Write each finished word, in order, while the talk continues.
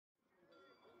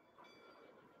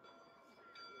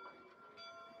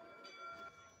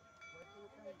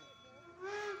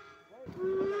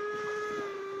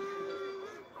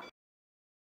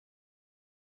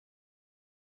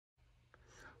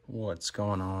What's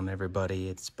going on, everybody?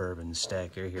 It's Bourbon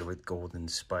Stacker here with Golden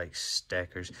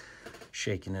Spikestakers,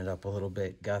 shaking it up a little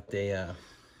bit. Got a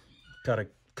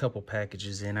couple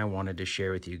packages in I wanted to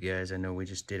share with you guys. I know we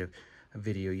just did a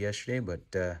video yesterday, but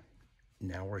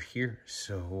now we're here,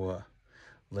 so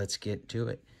let's get to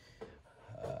it.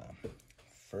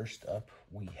 First up,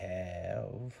 we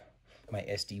have my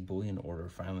SD Bullion order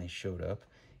finally showed up,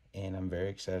 and I'm very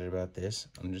excited about this.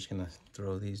 I'm just gonna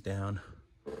throw these down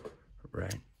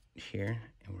right here,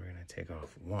 and we're gonna take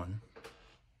off one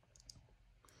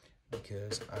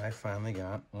because I finally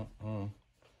got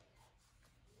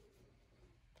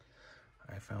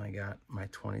my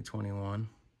 2021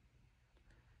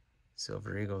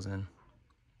 Silver Eagles in.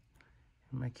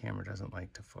 My camera doesn't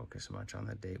like to focus much on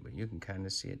the date, but you can kind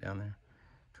of see it down there.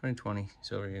 2020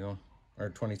 Silver Eagle, or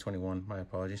 2021, my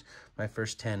apologies. My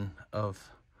first 10 of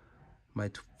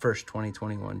my first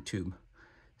 2021 tube.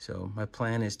 So my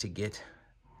plan is to get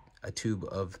a tube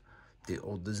of the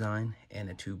old design and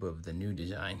a tube of the new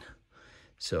design.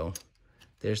 So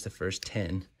there's the first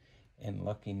 10, and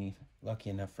lucky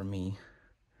enough for me,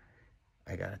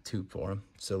 I got a tube for them.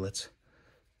 So let's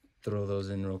throw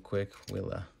those in real quick. We'll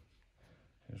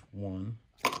there's 1,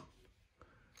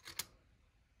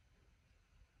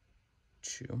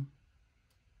 2,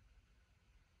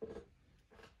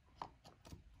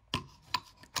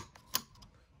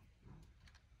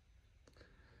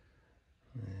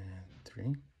 and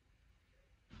 3,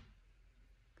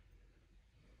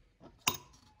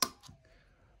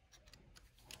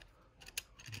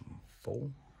 4,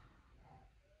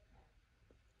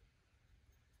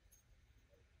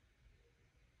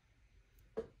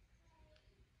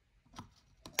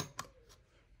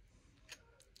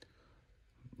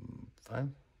 5,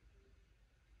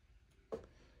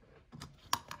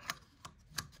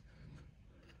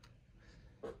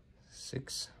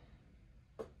 6,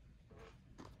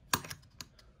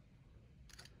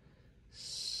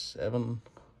 7,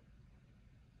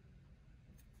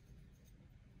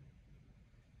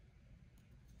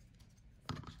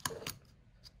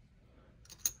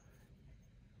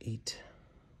 8,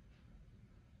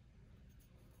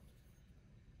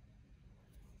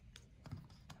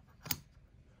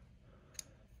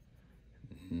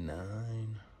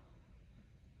 9,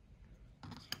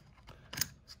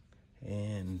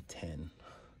 and 10.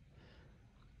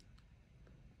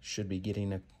 Should be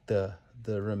getting the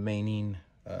remaining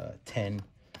 10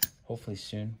 hopefully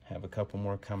soon. Have a couple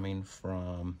more coming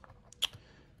from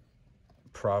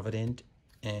Provident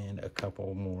and a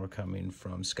couple more coming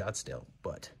from Scottsdale,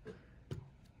 but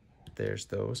there's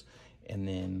those. And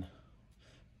then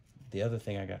the other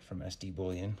thing I got from SD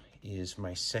Bullion is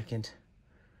my second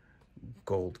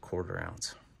gold quarter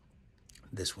ounce.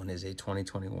 This one is a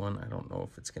 2021. I don't know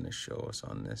if it's going to show us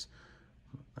on this.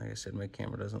 Like I said, my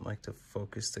camera doesn't like to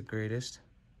focus the greatest,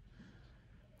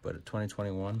 but a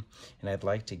 2021. And I'd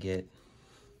like to get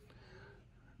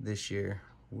this year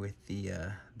with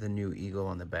the new eagle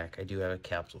on the back. I do have a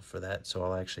capsule for that, so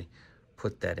I'll actually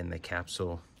put that in the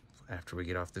capsule after we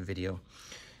get off the video,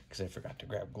 because I forgot to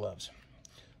grab gloves.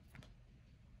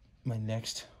 My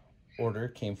next order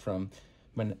came from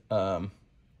a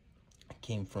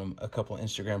couple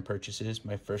Instagram purchases.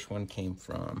 My first one came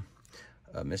from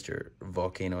Mr.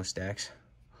 Volcano Stacks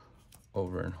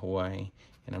over in Hawaii,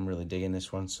 and I'm really digging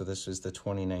this one. So this is the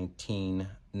 2019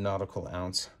 nautical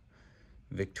ounce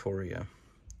Victoria.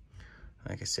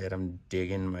 Like I said, I'm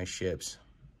digging my ships.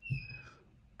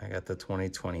 I got the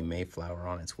 2020 Mayflower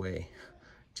on its way.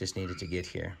 Just needed to get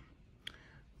here.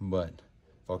 But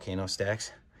Volcano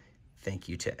Stacks, thank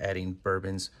you to adding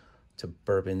bourbons to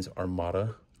Bourbon's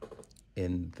Armada.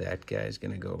 And that guy's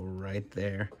gonna go right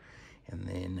there. And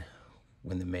then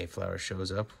when the Mayflower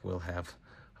shows up, we'll have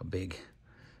a big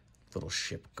little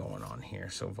ship going on here.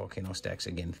 So Volcano Stacks,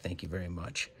 again, thank you very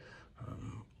much.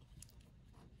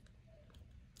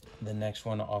 The next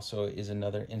one also is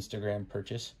another Instagram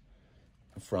purchase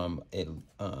from a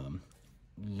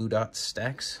Ludot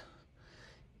Stacks.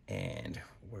 And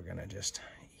we're gonna just,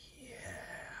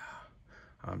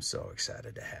 I'm so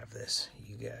excited to have this.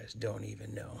 You guys don't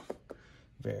even know.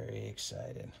 Very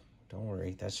excited. Don't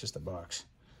worry, that's just a box.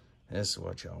 This is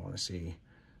what y'all want to see.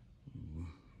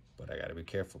 But I gotta be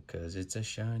careful because it's a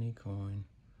shiny coin.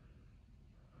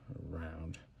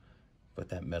 Round. But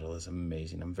that metal is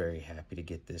amazing. I'm very happy to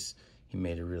get this. He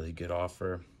made a really good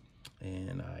offer,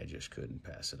 and I just couldn't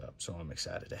pass it up. So I'm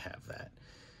excited to have that.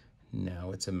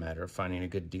 Now it's a matter of finding a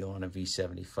good deal on a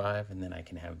V75, and then I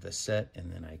can have the set,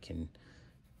 and then I can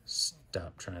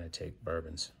stop trying to take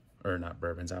bourbons. Or not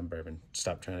bourbons, I'm bourbon.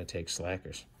 Stop trying to take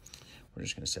slackers. We're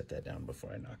just gonna set that down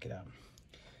before I knock it out.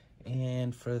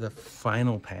 And for the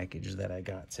final package that I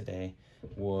got today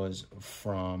was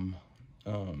from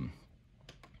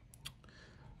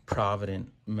Provident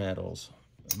Metals.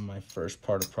 My first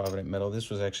part of Provident Metal. This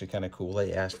was actually kind of cool.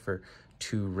 They asked for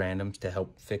 2 randoms to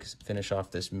help finish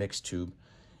off this mix tube,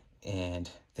 and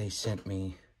they sent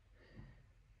me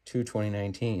 2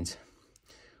 2019s,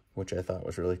 which I thought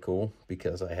was really cool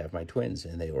because I have my twins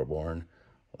and they were born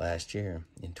last year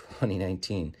in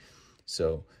 2019.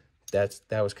 So that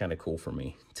was kind of cool for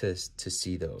me to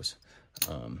see those.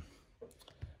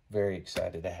 Very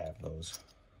excited to have those.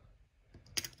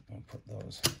 I'll put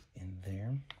those in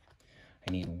there.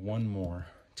 I need one more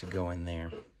to go in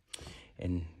there.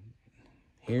 And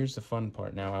here's the fun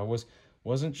part. Now, I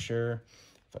wasn't sure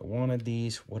if I wanted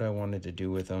these, what I wanted to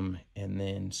do with them, and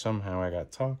then somehow I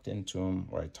got talked into them,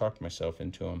 or I talked myself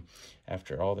into them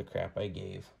after all the crap I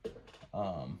gave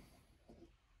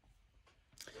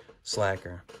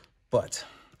Slacker. But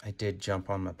I did jump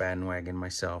on my bandwagon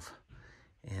myself,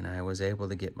 and I was able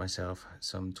to get myself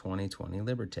some 2020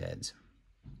 Libertads.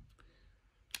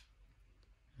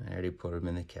 I already put them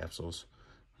in the capsules.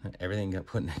 Everything got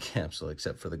put in a capsule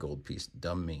except for the gold piece.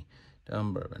 Dumb me.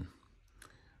 Dumb bourbon.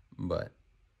 But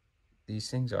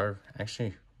these things are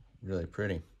actually really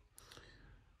pretty.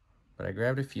 But I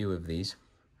grabbed a few of these.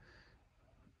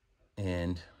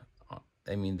 And,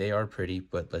 I mean, they are pretty,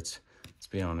 but let's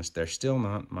be honest, they're still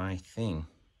not my thing.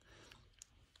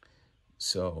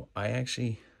 So I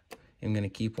actually am going to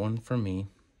keep one for me.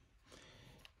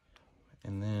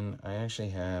 And then I actually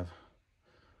have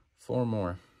 4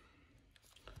 more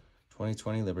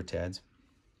 2020 Libertads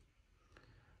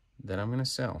that I'm going to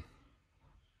sell.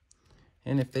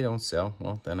 And if they don't sell,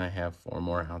 well, then I have 4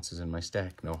 more ounces in my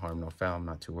stack. No harm, no foul. I'm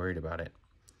not too worried about it.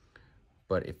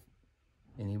 But if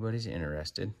anybody's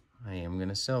interested, I am going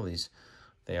to sell these.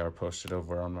 They are posted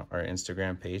over on our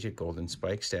Instagram page at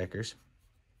goldenspikestakers.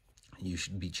 You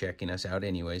should be checking us out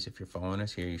anyways. If you're following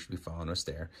us here, you should be following us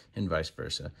there, and vice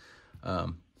versa.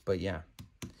 But yeah,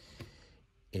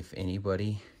 if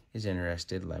anybody is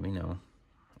interested, let me know.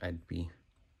 I'd be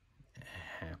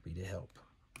happy to help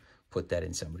put that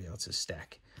in somebody else's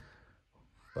stack.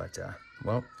 But,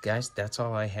 well, guys, that's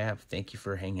all I have. Thank you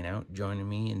for hanging out, joining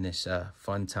me in this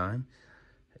fun time.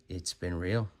 It's been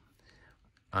real.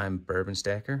 I'm Bourbon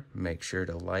Stacker. Make sure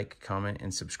to like, comment,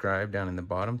 and subscribe down in the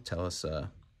bottom. Tell us,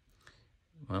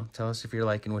 well, tell us if you're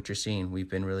liking what you're seeing. We've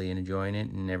been really enjoying it,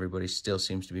 and everybody still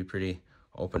seems to be pretty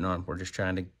open on. We're just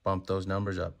trying to bump those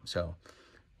numbers up. So,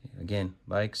 again,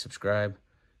 like, subscribe,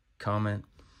 comment,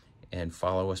 and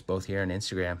follow us both here on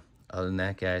Instagram. Other than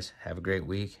that, guys, have a great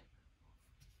week.